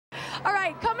All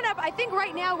right, coming up, I think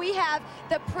right now we have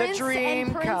the Prince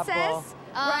and Princess. Couple.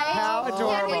 Right? How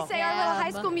adorable. Can we say our little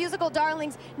High School Musical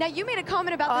darlings? Now, you made a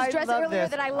comment about this dress earlier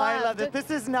that I loved. I love it.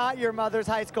 This is not your mother's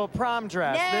high school prom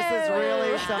dress. No. This is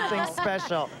really something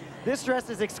special. This dress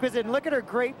is exquisite. And look at her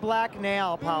great black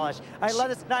nail polish. I love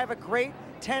this. And I have a great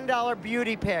 $10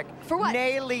 beauty pick. For what?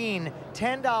 Nailene,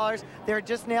 $10. They're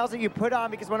just nails that you put on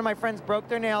because one of my friends broke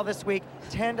their nail this week.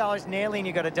 $10 Nailene.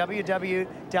 You go to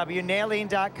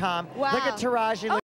www.nailene.com. Wow. Look at Taraji.